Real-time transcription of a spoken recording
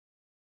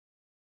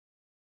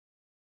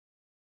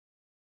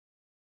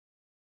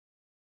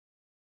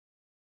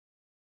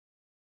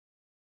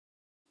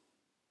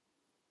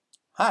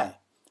Hi,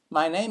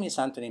 my name is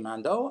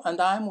Mandow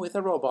and I'm with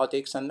the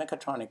Robotics and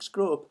Mechatronics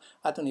group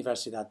at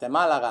Universidad de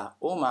Málaga,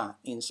 UMA,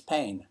 in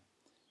Spain.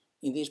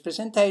 In this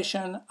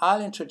presentation,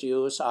 I'll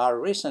introduce our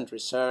recent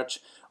research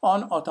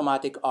on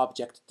automatic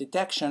object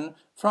detection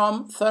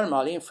from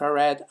thermal,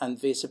 infrared,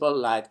 and visible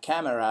light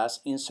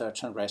cameras in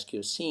search and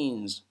rescue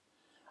scenes.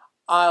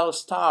 I'll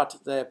start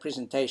the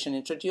presentation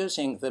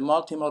introducing the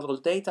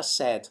multimodal data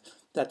set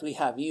that we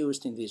have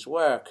used in this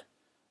work.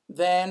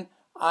 Then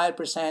I'll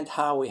present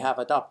how we have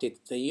adopted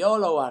the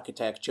YOLO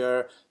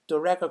architecture to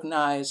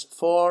recognize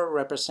 4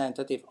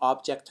 representative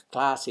object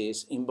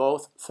classes in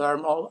both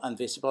thermal and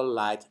visible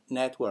light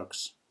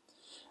networks.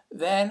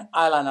 Then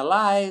I'll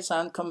analyze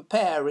and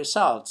compare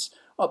results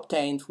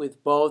obtained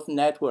with both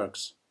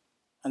networks.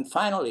 And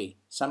finally,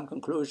 some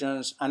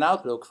conclusions and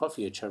outlook for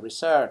future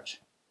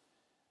research.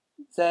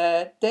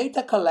 The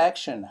data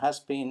collection has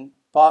been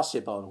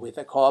possible with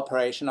the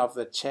cooperation of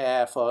the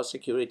Chair for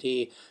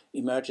Security,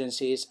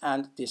 Emergencies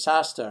and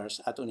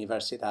Disasters at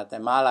Universidad de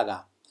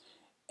Málaga.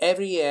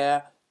 Every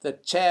year, the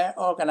Chair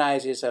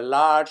organizes a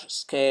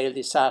large-scale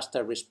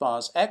disaster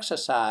response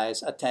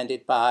exercise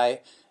attended by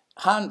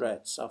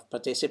hundreds of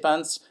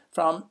participants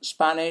from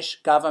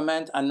Spanish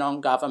government and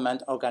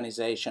non-government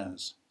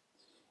organizations.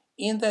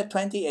 In the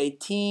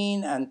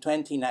 2018 and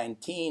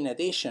 2019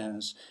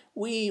 editions,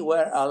 we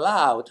were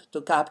allowed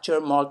to capture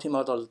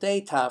multimodal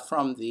data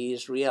from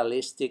these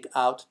realistic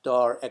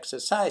outdoor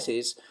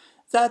exercises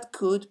that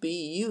could be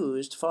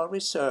used for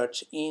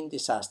research in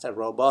disaster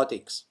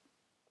robotics.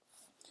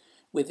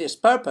 With this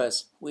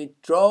purpose, we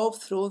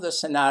drove through the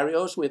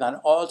scenarios with an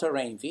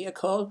all-terrain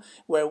vehicle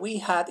where we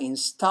had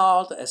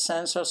installed a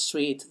sensor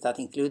suite that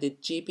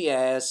included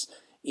GPS,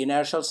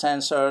 inertial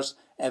sensors,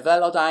 a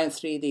Velodyne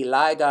 3D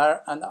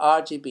LiDAR, and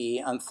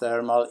RGB and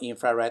thermal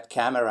infrared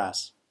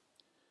cameras.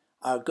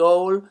 Our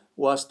goal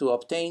was to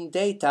obtain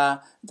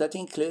data that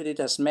included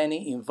as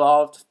many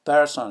involved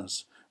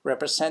persons,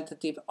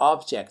 representative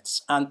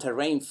objects, and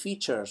terrain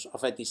features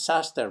of a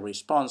disaster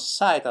response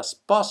site as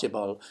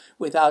possible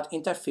without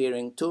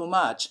interfering too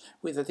much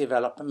with the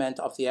development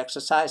of the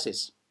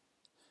exercises.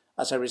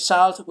 As a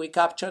result, we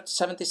captured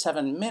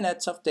 77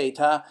 minutes of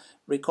data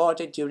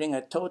recorded during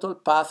a total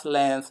path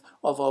length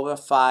of over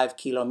 5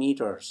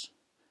 kilometers.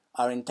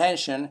 Our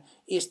intention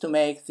is to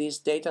make this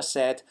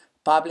dataset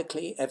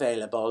publicly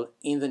available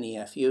in the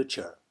near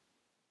future.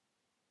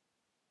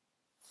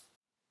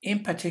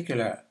 In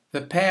particular,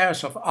 the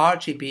pairs of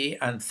RGB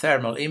and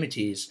thermal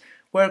images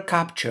were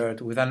captured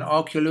with an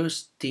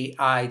Oculus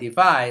TI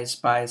device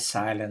by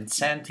Silent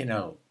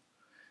Sentinel.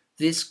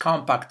 This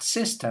compact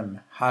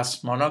system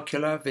has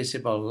monocular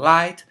visible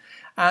light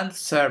and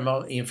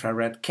thermal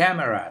infrared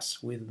cameras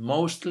with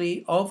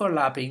mostly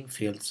overlapping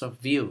fields of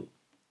view.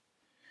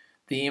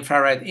 The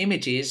infrared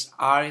images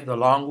are in the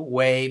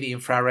long-wave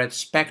infrared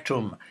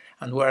spectrum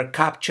and were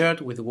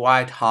captured with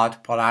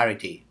white-hot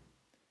polarity.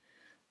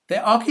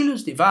 The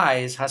Oculus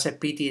device has a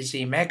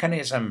PTZ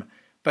mechanism,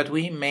 but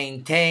we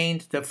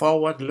maintained the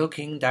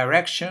forward-looking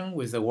direction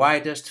with the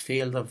widest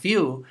field of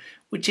view,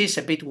 which is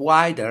a bit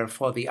wider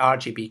for the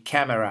RGB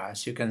camera,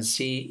 as you can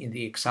see in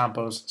the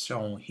examples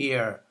shown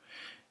here.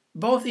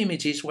 Both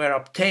images were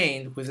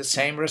obtained with the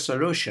same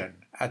resolution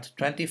at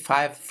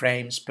 25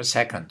 frames per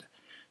second,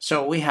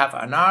 so we have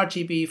an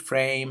RGB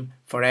frame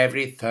for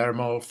every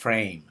thermal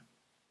frame.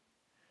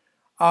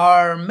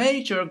 Our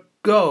major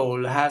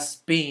goal has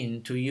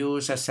been to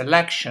use a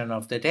selection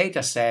of the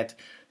dataset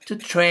to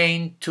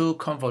train 2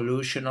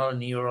 convolutional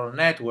neural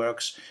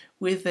networks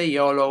with the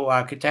YOLO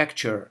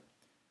architecture,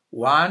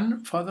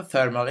 one for the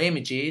thermal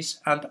images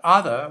and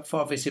other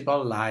for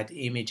visible light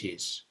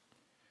images.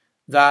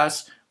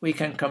 Thus, we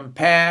can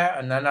compare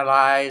and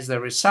analyze the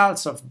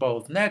results of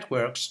both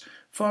networks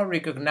for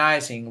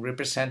recognizing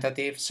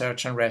representative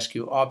search and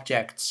rescue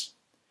objects.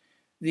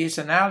 This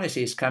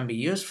analysis can be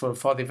useful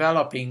for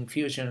developing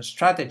fusion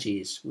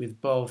strategies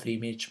with both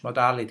image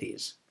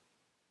modalities.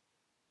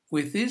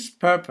 With this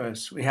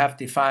purpose, we have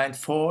defined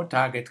 4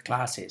 target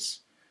classes.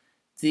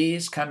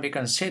 These can be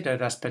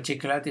considered as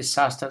particular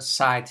disaster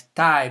site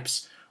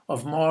types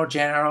of more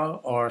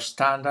general or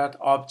standard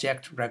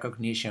object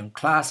recognition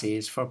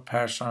classes for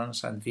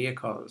persons and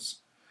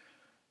vehicles.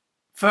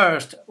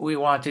 First, we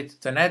wanted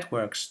the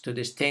networks to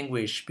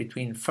distinguish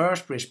between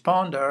first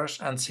responders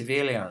and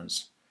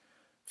civilians.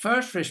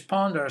 First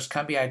responders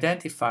can be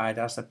identified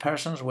as the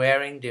persons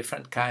wearing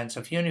different kinds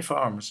of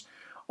uniforms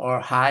or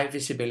high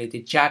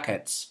visibility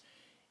jackets.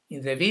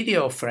 In the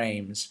video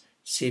frames,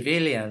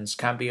 civilians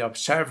can be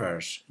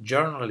observers,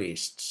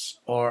 journalists,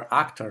 or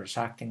actors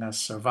acting as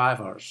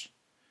survivors.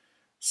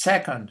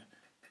 Second,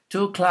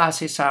 2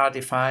 classes are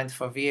defined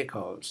for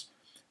vehicles.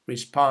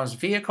 Response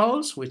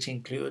vehicles, which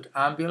include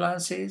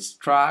ambulances,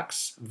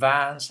 trucks,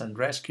 vans, and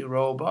rescue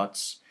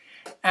robots,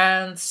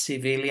 and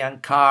civilian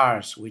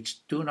cars,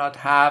 which do not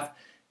have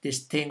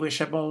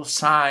distinguishable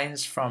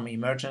signs from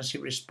emergency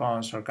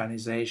response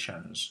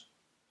organizations.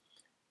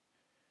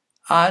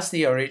 As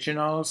the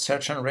original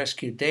search and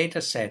rescue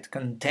dataset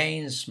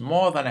contains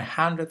more than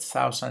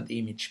 100,000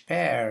 image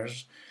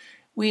pairs,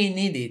 we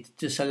needed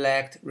to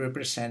select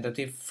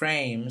representative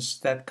frames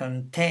that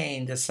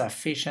contained a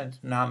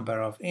sufficient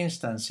number of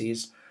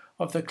instances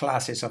of the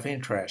classes of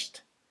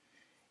interest.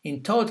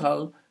 In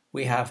total,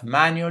 we have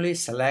manually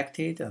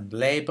selected and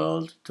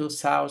labeled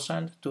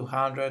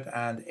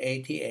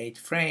 2,288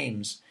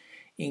 frames,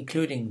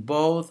 including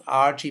both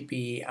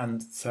RGB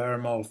and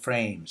thermal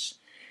frames.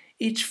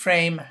 Each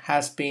frame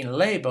has been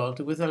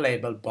labeled with the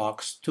Label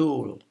Box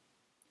tool.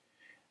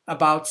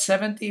 About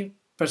 70%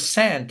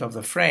 of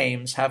the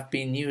frames have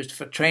been used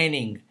for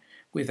training,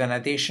 with an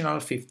additional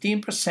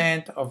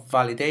 15% of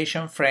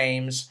validation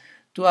frames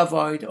to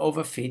avoid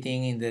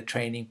overfitting in the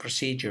training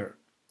procedure.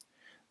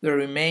 The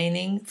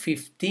remaining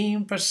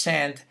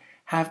 15%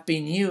 have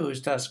been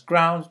used as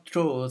ground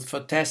truth for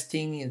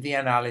testing in the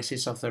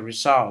analysis of the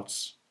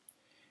results.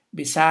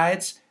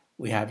 Besides,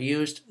 we have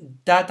used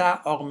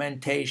data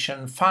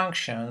augmentation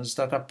functions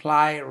that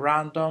apply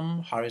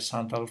random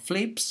horizontal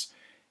flips,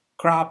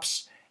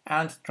 crops,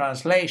 and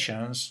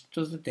translations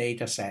to the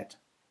dataset.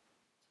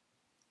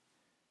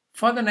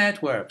 For the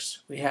networks,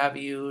 we have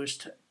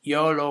used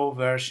YOLO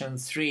version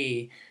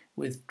 3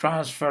 with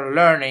transfer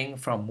learning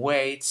from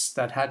weights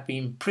that had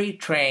been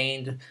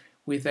pre-trained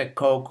with a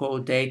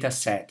COCO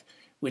dataset,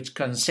 which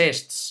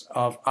consists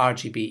of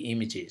RGB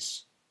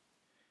images.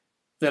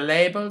 The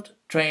labeled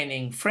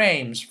training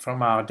frames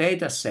from our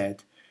dataset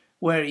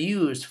were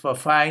used for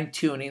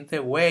fine-tuning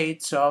the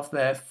weights of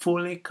the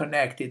fully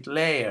connected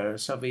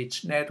layers of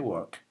each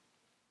network.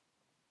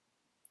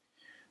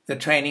 The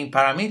training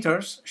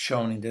parameters,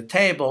 shown in the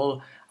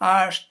table,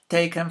 are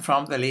taken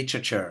from the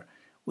literature.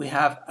 We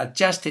have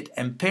adjusted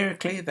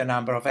empirically the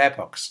number of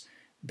epochs.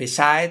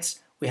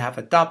 Besides, we have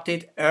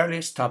adopted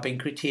early stopping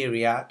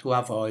criteria to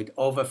avoid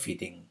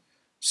overfitting.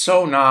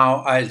 So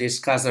now I'll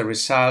discuss the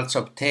results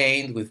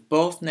obtained with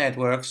both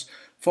networks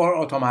for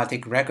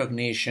automatic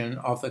recognition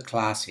of the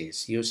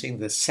classes using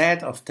the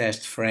set of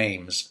test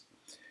frames.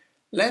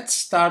 Let's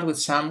start with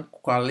some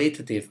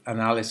qualitative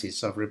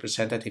analysis of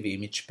representative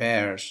image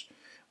pairs,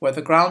 where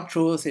the ground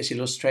truth is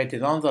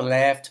illustrated on the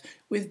left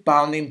with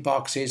bounding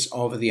boxes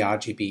over the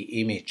RGB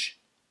image.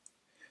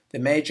 The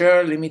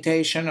major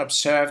limitation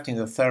observed in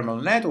the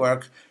thermal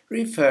network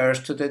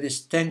refers to the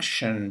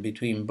distinction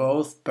between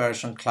both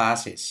person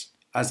classes,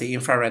 as the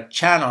infrared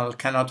channel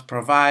cannot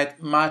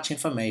provide much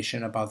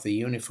information about the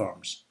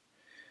uniforms.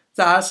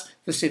 Thus,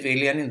 the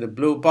civilian in the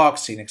blue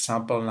box in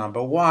example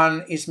number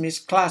 1 is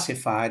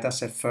misclassified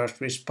as a first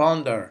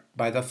responder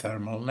by the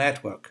thermal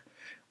network,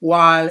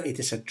 while it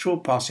is a true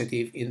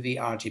positive in the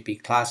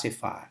RGB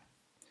classifier.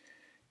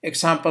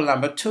 Example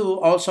number 2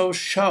 also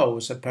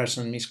shows a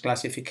person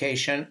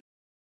misclassification.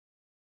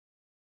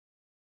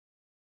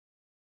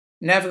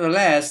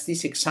 Nevertheless,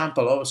 this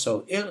example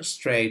also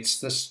illustrates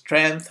the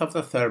strength of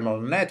the thermal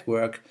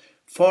network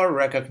for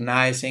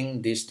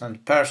recognizing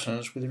distant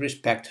persons with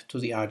respect to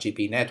the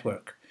RGB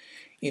network.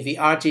 In the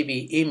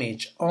RGB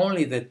image,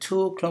 only the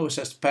 2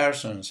 closest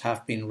persons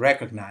have been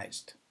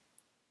recognized.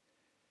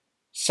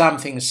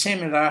 Something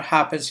similar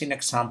happens in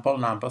example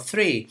number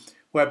 3,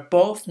 where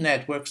both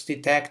networks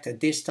detect a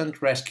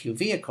distant rescue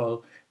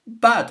vehicle,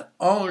 but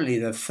only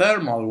the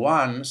thermal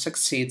one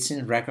succeeds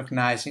in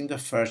recognizing the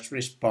first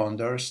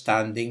responder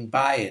standing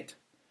by it.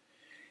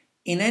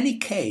 In any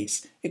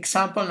case,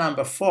 example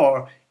number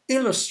 4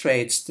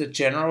 illustrates the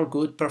general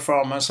good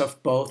performance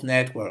of both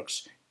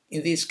networks.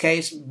 In this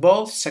case,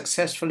 both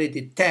successfully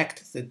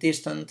detect the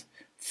distant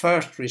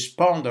first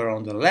responder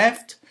on the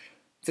left,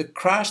 the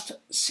crushed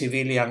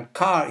civilian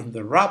car in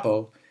the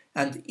rubble,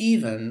 and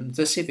even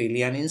the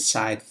civilian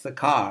inside the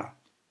car.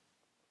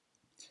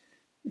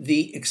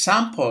 The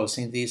examples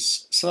in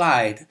this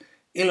slide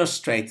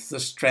illustrate the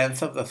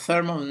strength of the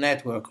thermal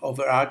network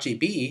over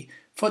RGB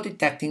for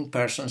detecting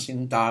persons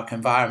in dark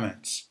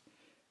environments.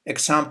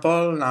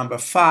 Example number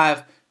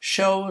 5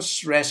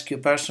 shows rescue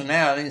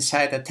personnel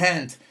inside a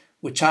tent,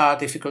 which are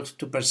difficult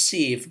to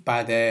perceive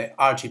by the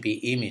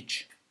RGB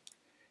image.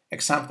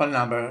 Example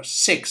number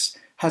 6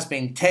 has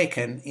been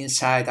taken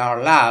inside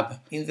our lab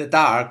in the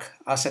dark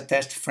as a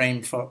test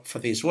frame for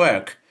this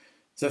work.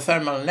 The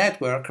thermal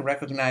network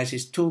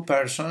recognizes 2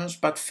 persons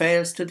but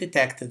fails to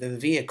detect the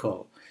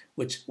vehicle,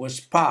 which was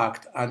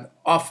parked and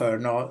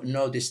offered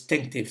no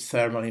distinctive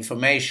thermal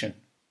information.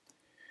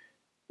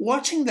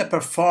 Watching the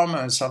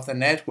performance of the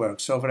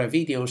networks over a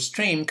video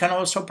stream can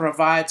also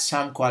provide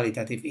some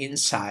qualitative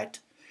insight.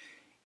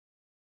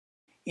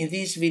 In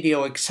this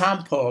video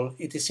example,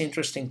 it is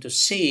interesting to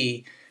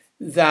see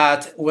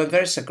that when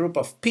there is a group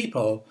of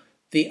people,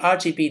 the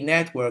RGB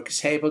network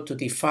is able to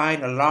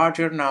define a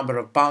larger number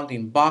of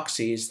bounding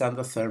boxes than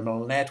the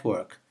thermal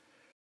network.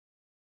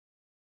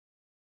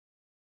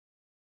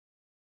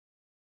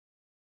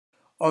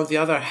 On the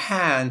other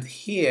hand,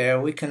 here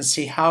we can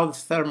see how the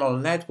thermal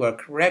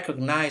network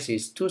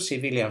recognizes 2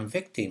 civilian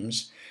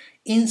victims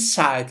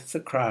inside the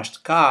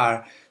crashed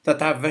car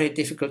that are very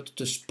difficult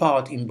to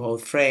spot in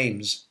both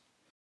frames.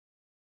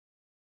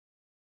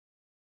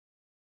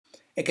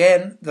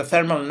 Again, the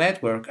thermal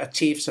network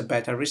achieves a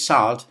better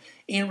result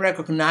in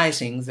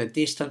recognizing the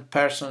distant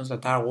persons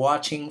that are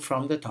watching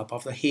from the top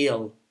of the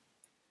hill.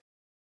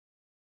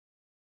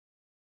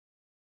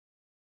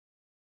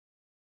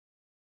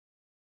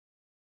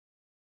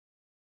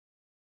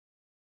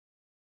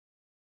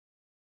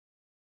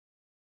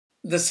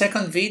 The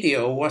second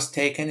video was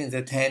taken in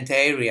the tent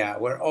area,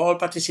 where all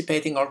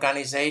participating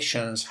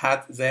organizations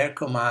had their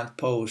command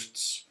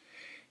posts.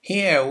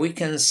 Here we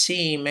can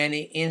see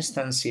many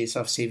instances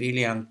of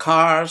civilian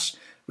cars,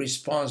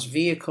 response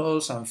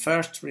vehicles and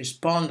first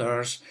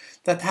responders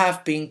that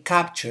have been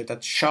captured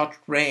at short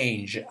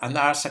range and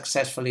are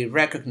successfully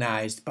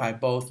recognized by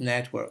both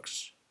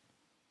networks.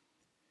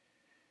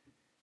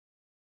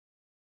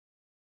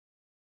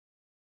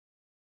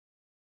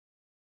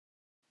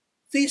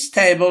 This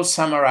table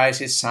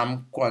summarizes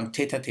some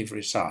quantitative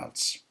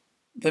results.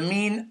 The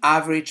mean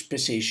average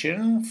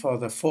position for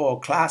the 4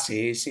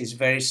 classes is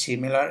very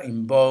similar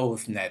in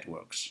both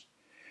networks.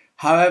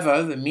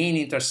 However, the mean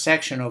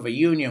intersection over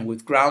union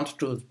with ground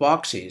truth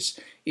boxes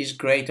is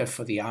greater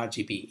for the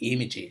RGB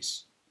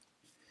images.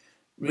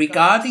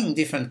 Regarding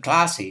different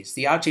classes,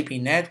 the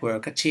RGB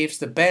network achieves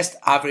the best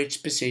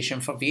average position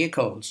for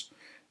vehicles,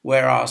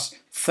 whereas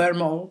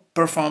thermal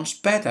performs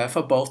better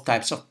for both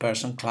types of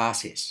person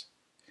classes.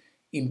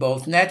 In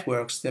both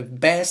networks, the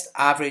best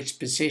average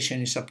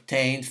position is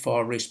obtained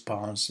for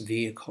response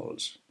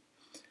vehicles.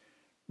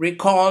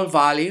 Recall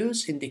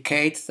values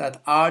indicate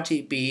that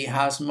RGB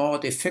has more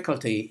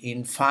difficulty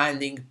in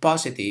finding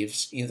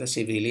positives in the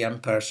civilian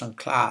person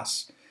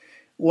class,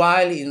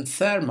 while in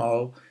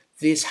thermal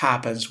this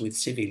happens with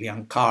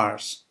civilian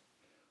cars.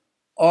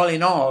 All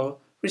in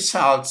all,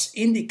 results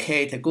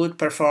indicate a good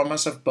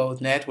performance of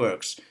both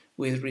networks,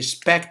 with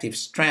respective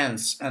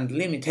strengths and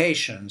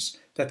limitations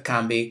that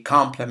can be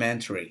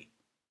complementary.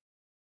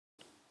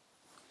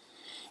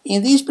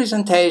 In this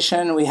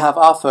presentation, we have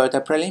offered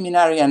a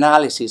preliminary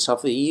analysis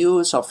of the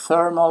use of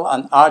thermal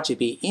and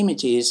RGB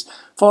images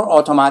for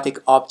automatic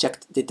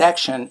object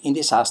detection in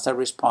disaster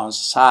response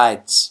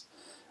sites.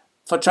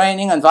 For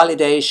training and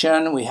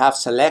validation, we have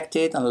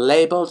selected and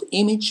labeled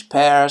image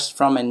pairs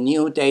from a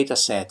new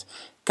dataset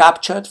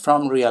captured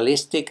from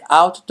realistic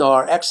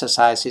outdoor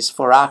exercises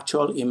for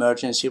actual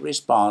emergency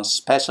response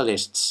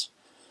specialists.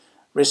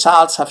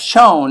 Results have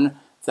shown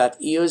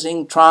that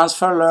using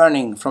transfer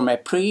learning from a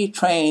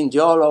pre-trained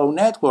YOLO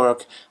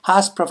network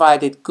has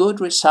provided good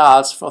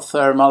results for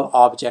thermal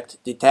object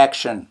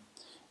detection.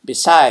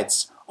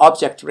 Besides,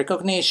 object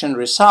recognition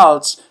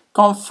results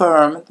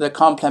confirm the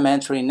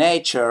complementary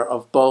nature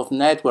of both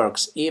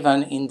networks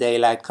even in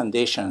daylight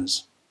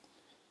conditions.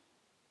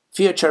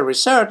 Future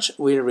research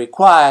will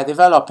require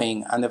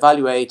developing and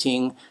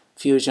evaluating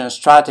fusion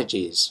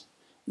strategies.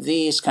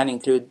 These can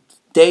include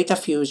data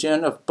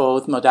fusion of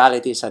both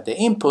modalities at the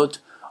input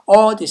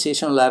or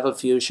decision-level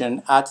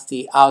fusion at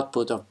the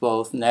output of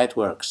both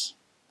networks.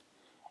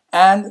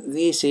 And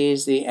this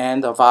is the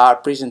end of our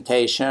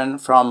presentation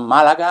from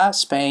Málaga,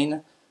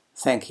 Spain.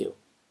 Thank you.